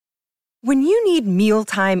When you need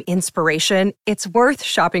mealtime inspiration, it's worth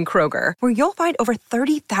shopping Kroger, where you'll find over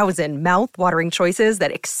 30,000 mouth-watering choices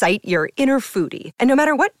that excite your inner foodie. And no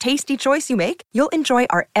matter what tasty choice you make, you'll enjoy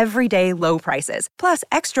our everyday low prices, plus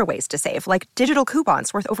extra ways to save, like digital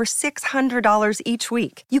coupons worth over $600 each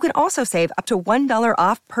week. You can also save up to $1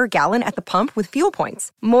 off per gallon at the pump with fuel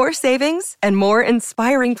points. More savings and more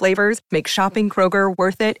inspiring flavors make shopping Kroger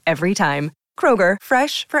worth it every time. Kroger,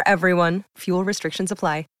 fresh for everyone. Fuel restrictions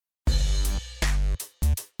apply.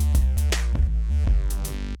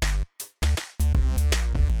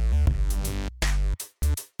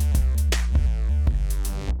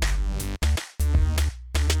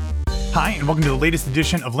 Hi, and welcome to the latest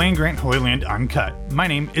edition of Land Grant Holy Land Uncut. My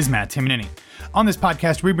name is Matt Timonini. On this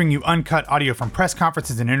podcast, we bring you uncut audio from press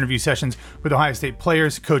conferences and interview sessions with Ohio State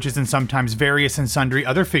players, coaches, and sometimes various and sundry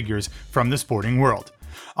other figures from the sporting world.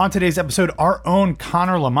 On today's episode, our own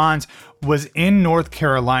Connor Lamons was in North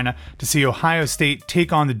Carolina to see Ohio State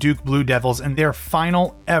take on the Duke Blue Devils in their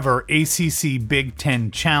final ever ACC Big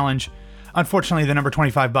Ten Challenge. Unfortunately, the number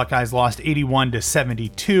 25 Buckeyes lost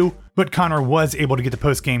 81-72, but Connor was able to get the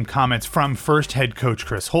post-game comments from first head coach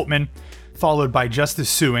Chris Holtmann, followed by Justice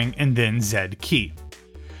Sueing and then Zed Key.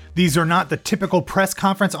 These are not the typical press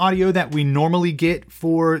conference audio that we normally get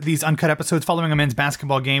for these uncut episodes following a men's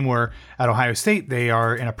basketball game where at Ohio State they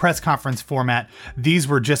are in a press conference format. These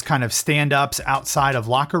were just kind of stand-ups outside of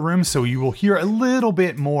locker rooms, so you will hear a little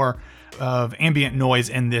bit more of ambient noise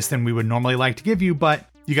in this than we would normally like to give you, but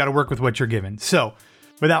you got to work with what you're given. So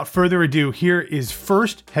without further ado, here is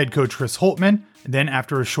first head coach Chris Holtmann. Then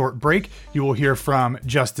after a short break, you will hear from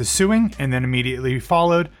Justice Sueing and then immediately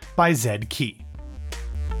followed by Zed Key.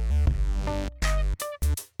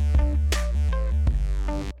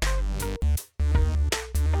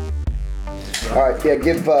 All right, yeah,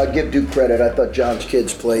 give Duke credit. I thought John's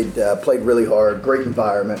kids played really hard. Great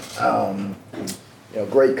environment.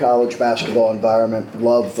 Great college basketball environment.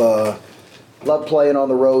 Love playing on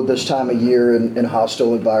the road this time of year in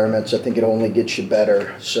hostile environments. I think it only gets you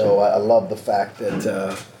better. So I love the fact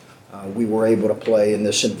that we were able to play in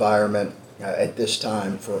this environment at this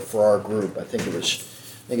time for our group. I think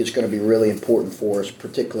it's going to be really important for us,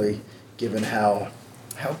 particularly given how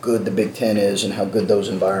good the Big Ten is and how good those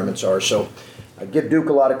environments are. So I give Duke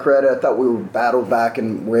a lot of credit. I thought we were battled back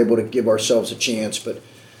and were able to give ourselves a chance, but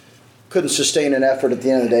couldn't sustain an effort at the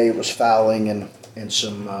end of the day. It was fouling and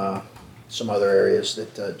some other areas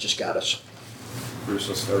that just got us. Bruce,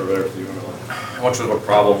 let's start over there with you. How much of a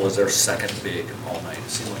problem was their second big all night? It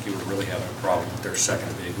seemed like you were really having a problem with their second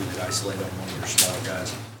big. We could isolate on one of your smaller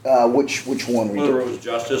guys. Which one? Whether it was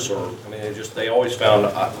Justice or, they always found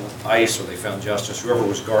ice or they found Justice. Whoever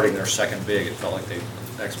was guarding their second big, it felt like they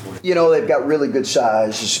exploited. They've got really good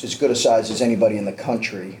size, as good a size as anybody in the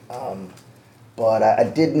country. But I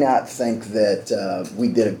did not think that we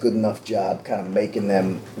did a good enough job kind of making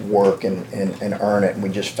them work and earn it, and we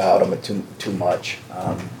just fouled them too much.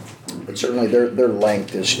 But certainly their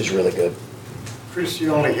length is really good. Chris,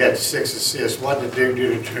 you only had 6 assists. What did they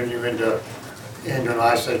do to turn you into an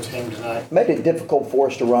ISO team tonight? Made it difficult for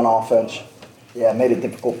us to run offense. Yeah, made it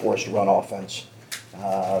difficult for us to run offense.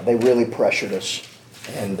 They really pressured us,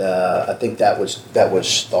 and I think that was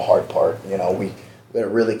the hard part. We had a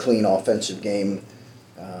really clean offensive game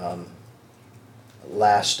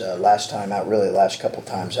last time out, really last couple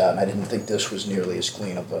times out, and I didn't think this was nearly as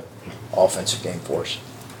clean of an offensive game for us.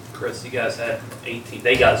 Chris, you guys had 18.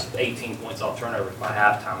 They got 18 points off turnovers by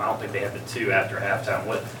halftime. I don't think they had the 2 after halftime.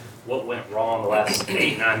 What went wrong the last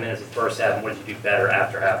 8-9 minutes of the first half, and what did you do better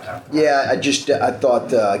after halftime? Yeah, I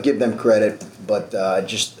thought I give them credit, but I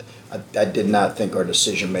did not think our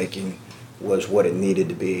decision making was what it needed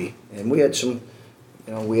to be, and we had some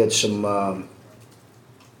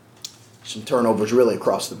turnovers really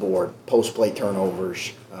across the board, post-play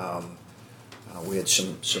turnovers. We had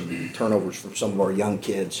some turnovers from some of our young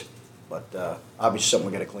kids, but obviously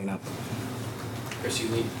something we got to clean up. Chris, you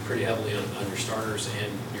lean pretty heavily on your starters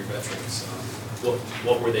and your veterans.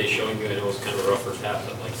 What were they showing you? I know it was kind of a rough first half,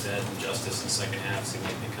 but like Zed and Justice in the second half seemed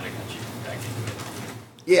like they kind of got you back into it.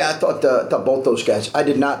 Yeah, I thought both those guys. I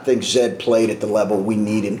did not think Zed played at the level we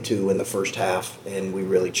need him to in the first half, and we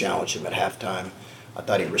really challenged him at halftime. I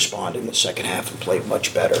thought he responded in the second half and played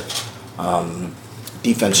much better,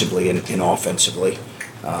 defensively and offensively.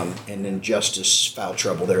 And then Justice foul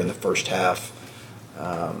trouble there in the first half.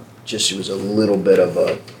 It was a little bit of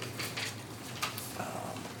a.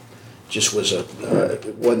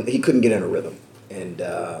 He couldn't get in a rhythm, and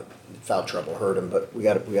foul trouble hurt him. But we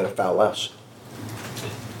got to foul less.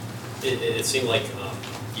 It seemed like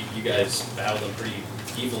you guys fouled them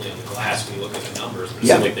evenly on the glass when you look at the numbers. But it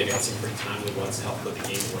Yeah. seemed like they got some pretty timely ones to help put the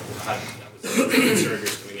game away. That was the concern here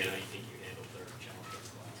coming in. How you think you handled their challenge on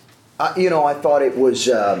the glass? I thought it was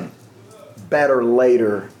better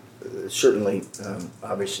later. Certainly,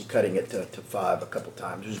 obviously cutting it to 5 a couple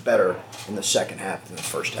times. It was better in the second half than the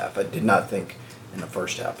first half. I did not think in the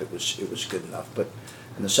first half it was good enough, but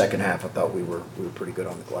in the second half I thought we were pretty good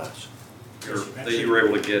on the glass. You were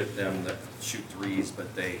able to get them to shoot threes,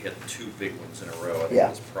 but they hit 2 big ones in a row. I think Yeah.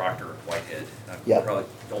 it was Proctor and Whitehead. I Yeah. probably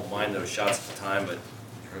don't mind those shots at the time, but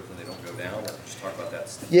you're hoping they don't go down. Or just talk about that.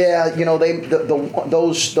 Yeah,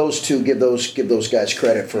 those two give those guys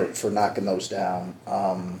credit for knocking those down.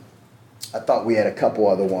 I thought we had a couple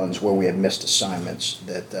other ones where we had missed assignments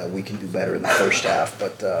that we can do better in the first half,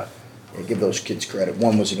 but give those kids credit.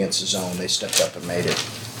 One was against the zone; they stepped up and made it.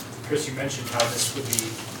 Chris, you mentioned how this would be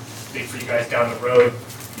big for you guys down the road.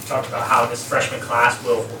 You talked about how this freshman class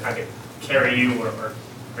will kind of carry you or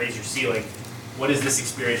raise your ceiling. What does this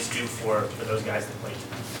experience do for those guys that play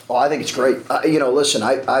tonight? Oh, I think it's great. Listen,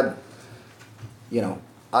 I've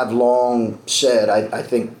long said I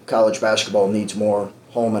think college basketball needs more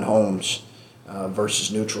home and homes versus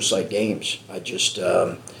neutral site games. I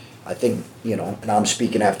think, and I'm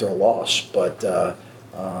speaking after a loss, but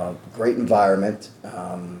great environment.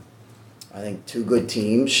 I think 2 good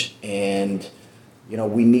teams, and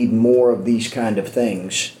we need more of these kind of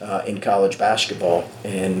things in college basketball,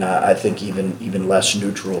 and I think even less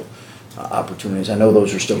neutral opportunities. I know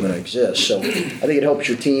those are still going to exist, so I think it helps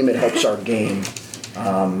your team. It helps our game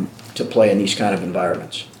to play in these kind of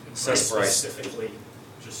environments. Specifically,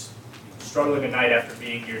 just struggling tonight after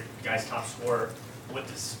being your guys' top scorer. What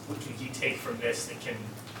can he take from this that can?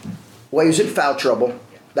 Well, he was in foul trouble.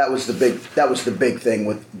 That was the big thing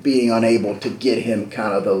with being unable to get him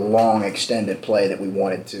kind of the long extended play that we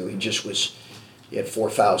wanted to. He had 4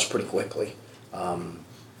 fouls pretty quickly. And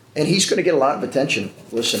he's going to get a lot of attention.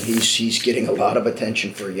 Listen, he's getting a lot of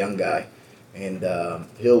attention for a young guy, and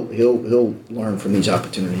he'll learn from these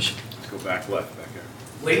opportunities. Let's go back left, back there.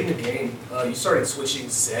 Late in the game, you started switching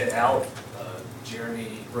Zed out. Jeremy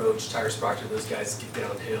Roach, Tyrese Proctor, those guys get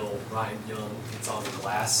downhill. Ryan Young gets on the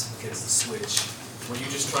glass, gets the switch. Were you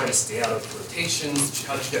just trying to stay out of rotations?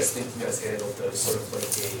 How did you guys think you guys handled those sort of late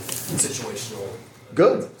game situational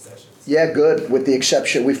Good. possessions? Yeah, good. With the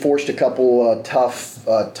exception, we forced a couple tough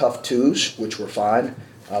twos, which were fine.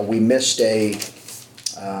 We missed a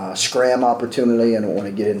scram opportunity. I don't want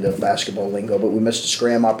to get into basketball lingo, but we missed a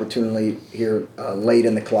scram opportunity here late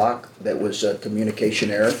in the clock. That was a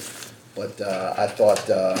communication error, but I thought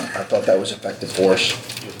that was effective for us.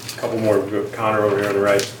 A couple more. Connor over here on the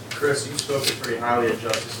right. Chris, you've spoken pretty highly of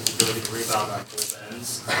Justice's ability to rebound on both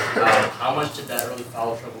ends. How much did that early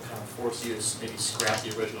foul trouble kind of force you to maybe scrap the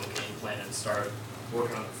original game plan and start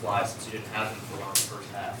working on the fly since you didn't have him for a long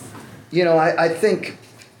first half? I think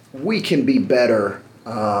we can be better.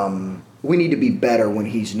 We need to be better when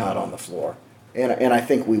he's not on the floor, and I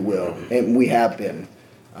think we will, and we have been.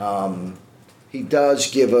 He does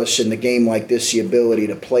give us, in the game like this, the ability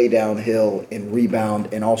to play downhill and rebound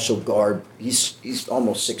and also guard. He's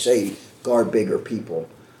almost 6'8", guard bigger people.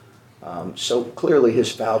 So clearly his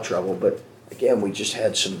foul trouble, but again, we just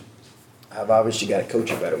had some, I've obviously got to coach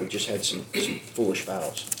it better. We just had some foolish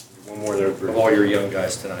fouls. One more there. Of all your young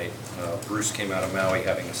guys tonight, Bruce came out of Maui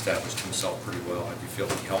having established himself pretty well. How do you feel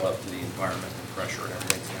like he held up to the environment and pressure and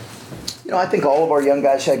everything tonight? I think all of our young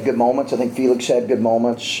guys had good moments. I think Felix had good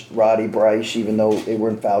moments. Roddy, Bryce, even though they were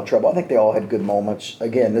in foul trouble, I think they all had good moments.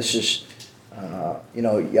 Again, this is,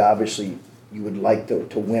 obviously you would like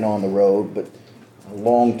to win on the road, but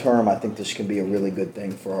long term, I think this can be a really good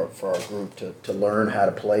thing for our group to learn how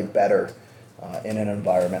to play better in an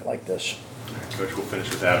environment like this. Coach, we'll finish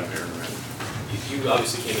with Adam here. You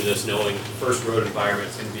obviously came into this knowing first road environment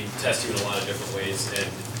is going to be testing in a lot of different ways, and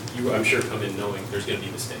you, I'm sure, come in knowing there's going to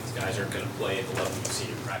be mistakes. Guys aren't going to play at the level you've seen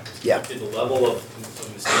in practice. Yeah. Did the level of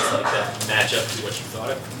mistakes like that match up to what you thought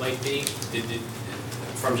it might be? Did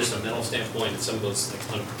from just a mental standpoint, some of those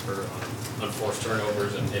unforced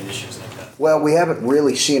turnovers and issues like that? Well, we haven't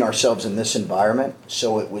really seen ourselves in this environment,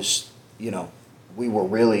 so it was, we were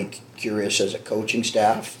really curious as a coaching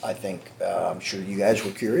staff. I think, I'm sure you guys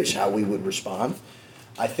were curious how we would respond.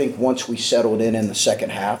 I think once we settled in the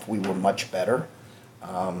second half, we were much better.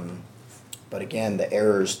 But again, the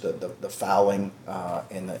errors, the fouling,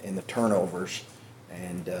 and the turnovers,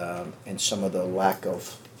 and some of the lack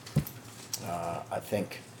of, I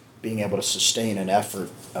think, being able to sustain an effort,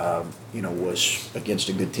 was against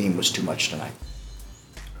a good team was too much tonight.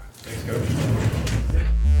 Thanks, Coach.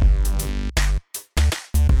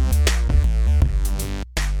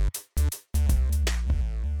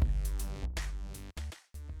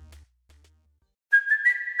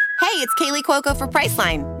 Kaley Cuoco for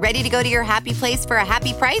Priceline. Ready to go to your happy place for a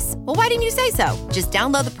happy price? Well, why didn't you say so? Just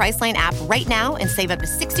download the Priceline app right now and save up to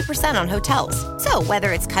 60% on hotels. So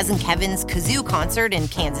whether it's Cousin Kevin's Kazoo Concert in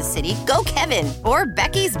Kansas City, go Kevin, or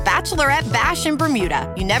Becky's Bachelorette Bash in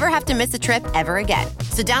Bermuda, you never have to miss a trip ever again.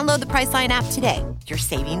 So download the Priceline app today. Your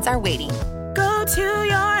savings are waiting. Go to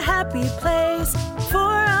your happy place for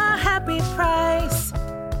a happy price.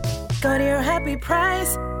 Go to your happy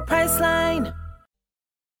price, Priceline.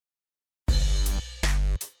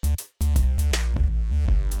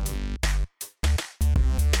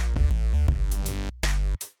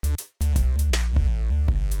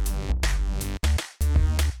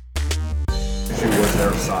 What's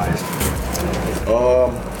their size?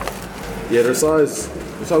 Yeah, their size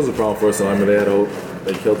was a problem for us tonight. I mean,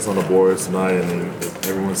 they killed us on the boards tonight, and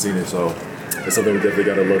everyone's seen it. So it's something we definitely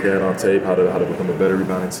got to look at on tape, how to become a better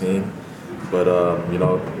rebounding team. But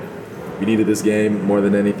we needed this game more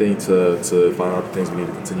than anything to find out the things we need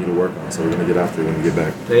to continue to work on. So we're going to get after it when we get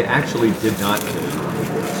back. They actually did not kill you on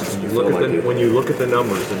the boards. When you look at the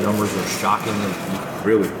numbers are shockingly equal.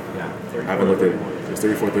 Really? Yeah. I haven't looked at it. It's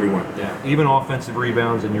 34-31. Yeah. Even offensive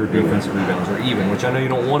rebounds and your defensive rebounds are even, which I know you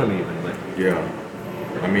don't want them even, but yeah.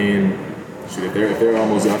 I mean, shoot, if they're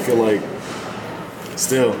almost, I feel like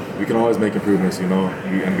still we can always make improvements, and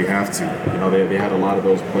we have to. They had a lot of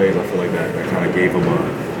those plays. I feel like that kind of gave them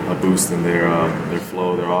a boost in their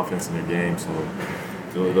flow, their offense, and their game. So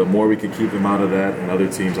the more we can keep them out of that and other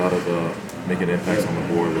teams out of making impacts on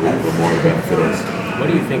the board, the more it benefit us. What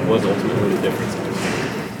do you think was ultimately the difference in this game?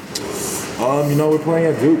 We're playing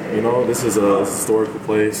at Duke. This is a historical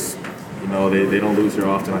place. They don't lose here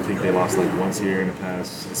often. I think they lost like once here in the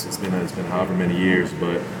past. It's been however many years,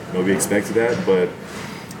 but we expected that. But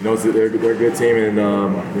they're a good team,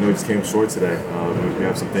 and we just came short today. We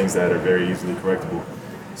have some things that are very easily correctable.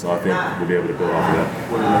 So I think we'll be able to build off of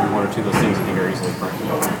that. What are one or two of those things you think are easily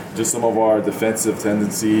correctable? Just some of our defensive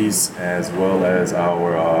tendencies, as well as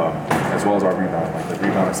our rebound. Like the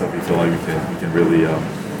rebounding stuff, we feel like we can really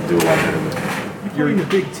do a lot better with. You play in the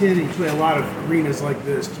Big Ten and you play a lot of arenas like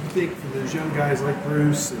this. Do you think for those young guys like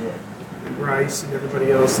Bruce and Bryce and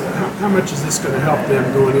everybody else, how much is this going to help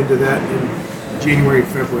them going into that in January,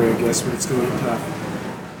 February, I guess, when it's going to be tough?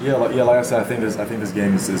 Yeah, like I said, I think this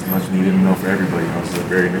game is much needed, for everybody. It's a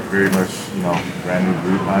very much brand new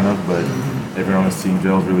group kind of, but everyone on this team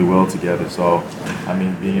gels really well together. So, I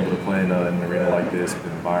mean, being able to play in an arena like this with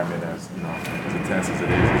an environment as intense as it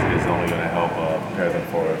is only going to help prepare them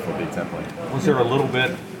for Big Ten play. Was there a little bit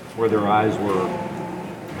where their eyes were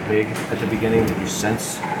big at the beginning? Did you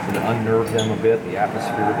sense that it unnerved them a bit? The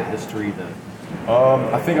atmosphere, the history,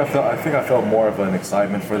 I think I felt more of an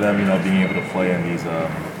excitement for them, being able to play in these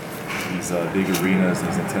big arenas,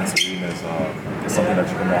 these intense arenas. It's something that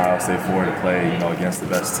you come to Ohio State for to play, against the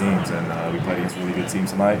best teams, and we played against really good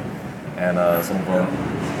teams tonight. And some of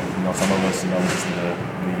us, we just need to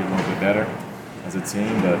get a little bit better as a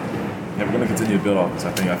team, but. Yeah, we're going to continue to build off this.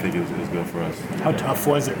 I think it was good for us. How tough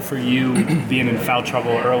was it for you being in foul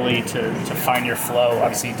trouble early to find your flow?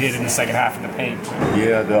 Obviously, you did in the second half in the paint.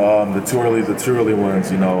 Yeah, the two early ones,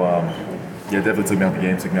 definitely took me out the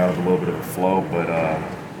game, took me out of a little bit of a flow. But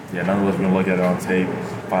nonetheless, we're going to look at it on tape,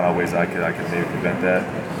 find out ways I could maybe prevent that.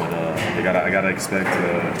 But I gotta expect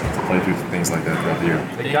to play through things like that throughout the year.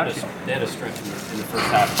 They had a stretch in the first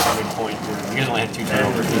half at one point where you guys only had 2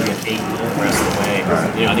 turnovers, you had 8 the rest of the way.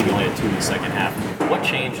 I think you only had 2 in the second half. What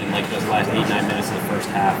changed in those last 8-9 minutes of the first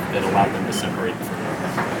half that allowed them to separate the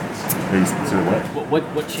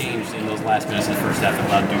What changed in those last minutes of the first half that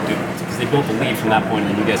allowed Duke to? Because they built the lead from that point,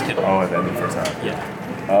 and you guys kept. Oh, at the end of the first half.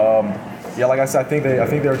 Yeah. Like I said, I think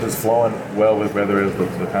they were just flowing well with whether it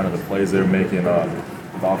was the kind of the plays they were making, the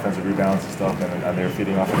offensive rebounds and stuff, and they were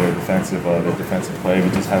feeding off of their defensive play. We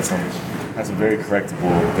just had some very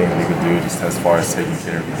correctable things we could do just as far as taking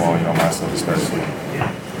care of the ball, myself especially.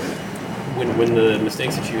 When the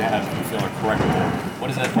mistakes that you have you feel are correctable, what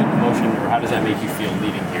does that put in motion, or how does that make you feel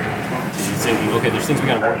leading here? Are you thinking, okay, there's things we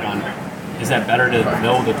got to work on. Is that better to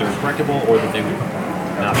know that they're correctable, or that they would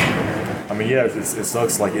not be? I mean, yeah, it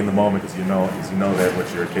sucks like in the moment because you know that what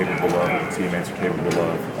you're capable of, what your teammates are capable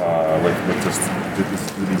of, with just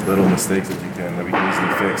these little mistakes that we can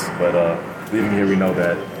easily fix. But leaving here, we know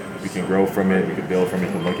that we can grow from it, we can build from it,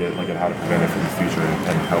 we can look at how to prevent it for the future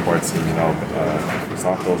and help our team,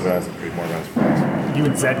 stop those runs and create more runs for us. You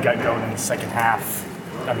and Zed got going in the second half.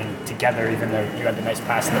 I mean, together, even though you had the nice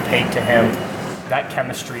pass in the paint to him. That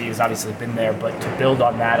chemistry has obviously been there, but to build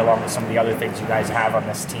on that along with some of the other things you guys have on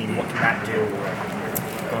this team, what can that do?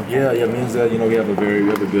 Yeah, it means that we have a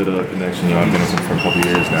good connection. I've been with him for a couple of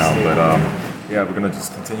years now, but yeah, we're gonna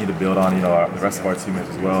just continue to build on the rest of our teammates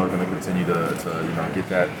as well. We're gonna continue to get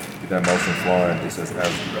that motion flowing just as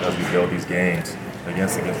we build these games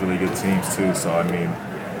against really good teams too. So I mean,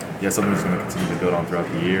 yeah, something we're gonna continue to build on throughout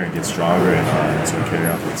the year and get stronger and sort of carry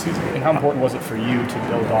on through the season. And how important was it for you to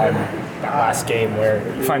build on that last game where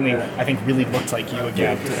you finally, I think, really looked like you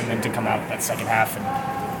again, and then to come out that second half and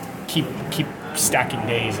keep stacking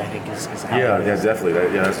days, I think is how. Yeah, definitely.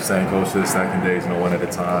 That's the same coach. Stacking days, one at a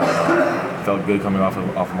time. Felt good coming off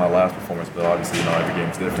of my last performance, but obviously, every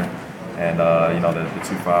game's different. And the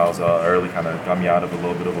 2 fouls early kind of got me out of a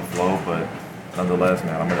little bit of a flow, but nonetheless,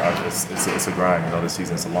 man, it's a grind. This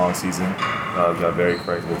season, it's a long season. We've got very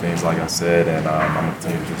correctable teams, like I said, and I'm going to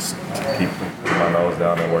continue to just keep putting my nose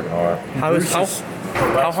down and working hard.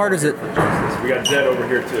 How hard is it? We got Zed over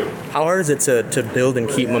here too. How hard is it to build and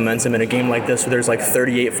keep momentum in a game like this where there's like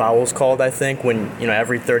 38 fouls called, I think, when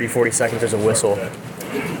every 30-40 seconds there's a whistle?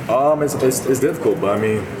 It's difficult, but I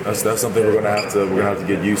mean that's something we're gonna have to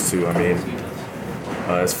get used to. I mean,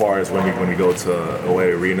 as far as when we go to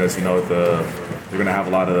away arenas, they're gonna have a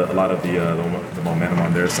lot of the momentum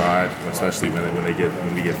on their side, especially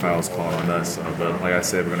when we get fouls called on us. But like I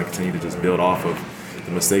said, we're gonna continue to just build off of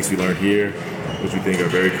the mistakes we learned here, which we think are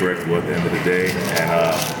very correctable at the end of the day,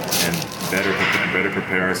 and better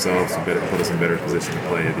prepare ourselves and better put us in better position to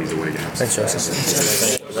play at these away games. Thanks, Justin.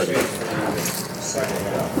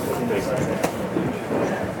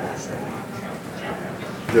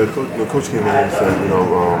 Yeah, the coach came in and said, you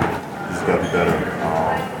just got to be better.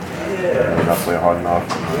 You're not playing hard enough.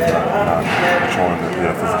 Not showing the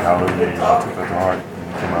physicality. Took that to heart.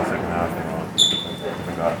 Came out second half.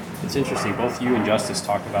 It's interesting. Both you and Justice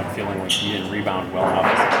talked about feeling like you didn't rebound well enough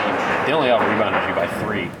as a team. They only out-rebounded you by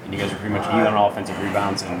 3, and you guys were pretty much even on offensive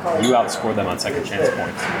rebounds, and you outscored them on second chance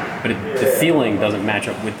points. But the feeling doesn't match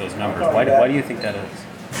up with those numbers. Why do you think that is?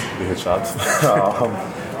 They hit shots.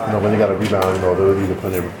 When you got a rebound, they're either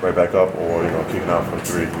putting it right back up or kicking out from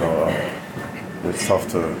 3. It's tough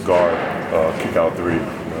to guard kick out 3.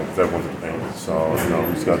 Because everyone's in the paint. So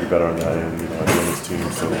we just got to be better on that end. Doing this team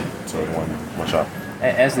to one shot.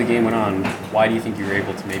 As the game went on, why do you think you were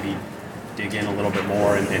able to maybe dig in a little bit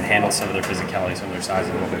more and handle some of their physicality, some of their size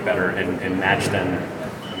a little bit better, and match them?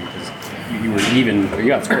 Because you were you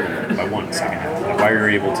outscored them by 1 in the second half. Why were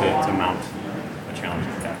you able to mount a challenge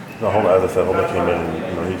like that? As I said, Holman came in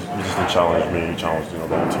and he just didn't challenge me. He challenged the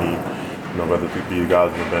whole team. Whether it be the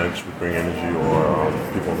guys on the bench with bring energy or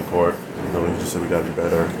people on the court. He just said we got to be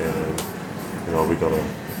better, and we got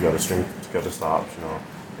to string together stops,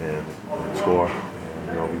 and score.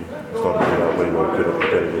 We started to do that way we could have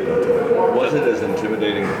today. Was it as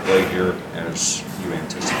intimidating to play here as you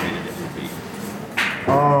anticipated it would be?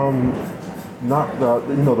 Not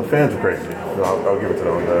the fans were crazy. I'll give it to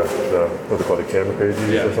them. What they call the camera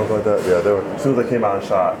crazy or something like that. Yeah, they were. As soon as they came out and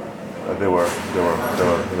shot, they were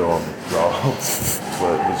on me.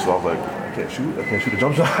 But I was like, I can't shoot a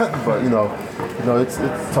jump shot. But it's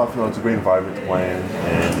tough. It's a great environment to play in,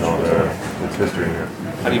 and it's history here.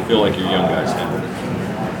 How do you feel like your young guys handled it?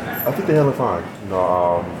 I think they handled it fine. I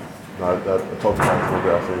talked to my group.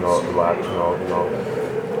 I said, relax.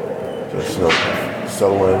 Just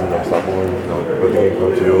settle in. Stop moving. Let the game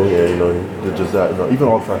come to you. And did just that. Even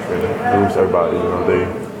all the freshmen, Bruce, everybody. They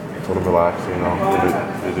told them relax. They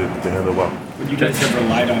handled it well. When you guys have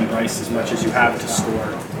relied on Bryce as much as you have to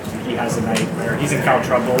score, he has a night where he's in foul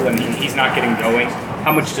trouble and he's not getting going.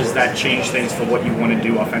 How much does that change things for what you want to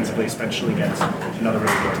do offensively, especially against another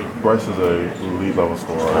really good team? Bryce is a elite level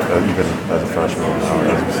scorer, even as a freshman.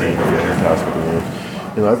 As we've seen in the past couple of years.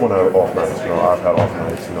 Everyone had off nights. I've had off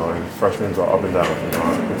nights. And freshmen are up and down.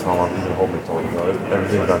 It's how I'm even hoping told.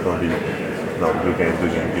 Everything's not going to be good game.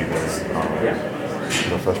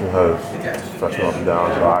 Freshmen up and down.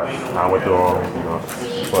 I went through them.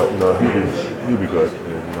 But he'll be good.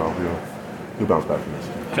 And, he'll bounce back from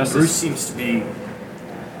this. Bruce seems to be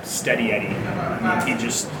steady Eddie. He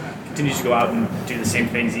just continues to go out and do the same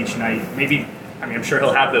things each night. I'm sure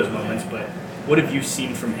he'll have those moments, but what have you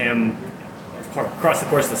seen from him across the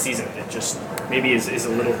course of the season that just maybe is a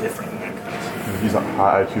little different in that capacity? He's a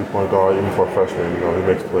high IQ point guard, even for a freshman. He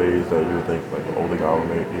makes plays that you would think like an older guy would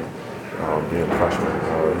make. Being a freshman,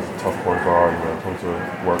 he's a tough point guard. Comes to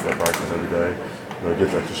work at practice every day.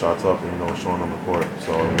 Gets extra shots up and showing on the court.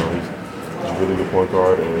 So he's a really good point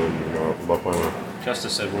guard, and love playing with him.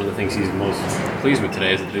 Justice said one of the things he's most pleased with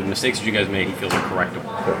today is that the mistakes that you guys made, he feels are correctable.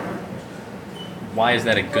 Yeah. Why is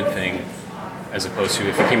that a good thing, as opposed to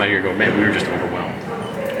if you came out here and go, man, we were just overwhelmed?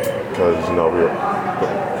 Because we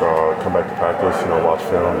come back to practice, watch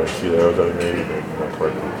film and see the errors that we made and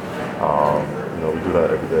correct them. You know, we do that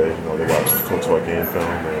every day. You know, they go to our game film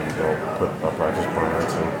and, you know, put our practice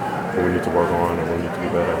plans and what we need to work on and what we need to do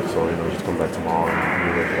better. So, you know, just come back tomorrow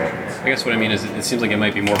and make it happen. I guess what I mean is it seems like it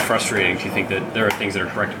might be more frustrating to think that there are things that are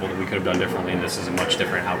correctable that we could have done differently, and this is a much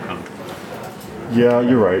different outcome. Yeah,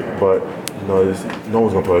 you're right, but you know, no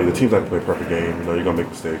one's gonna play. The team's not gonna play a perfect game. You know, you're gonna make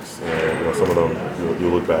mistakes, and you know, some of them you'll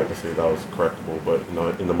look back and say that was correctable. But you know,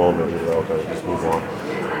 in the moment, you're like, okay, let's move on.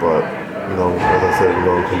 But you know, as I said, we're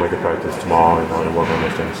going to make a practice tomorrow, you know, and work on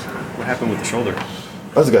those things. What happened with the shoulder?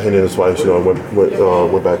 I just got hit in it twice. You know,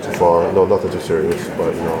 went back too far. No, nothing too serious,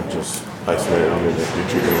 but you know, just isolated and just do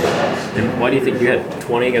treatment. And why do you think you had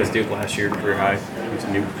 20 against Duke last year, career high? It was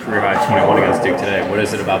a new career high, 21 against Duke today. What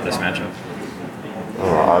is it about this matchup?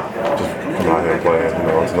 I just come out here and play. You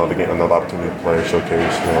know, it's another game, another opportunity to play,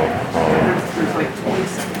 showcase, you know,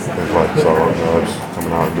 and play. So you know, I'm just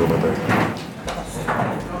coming out and doing my thing.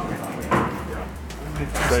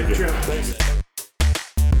 Thank you.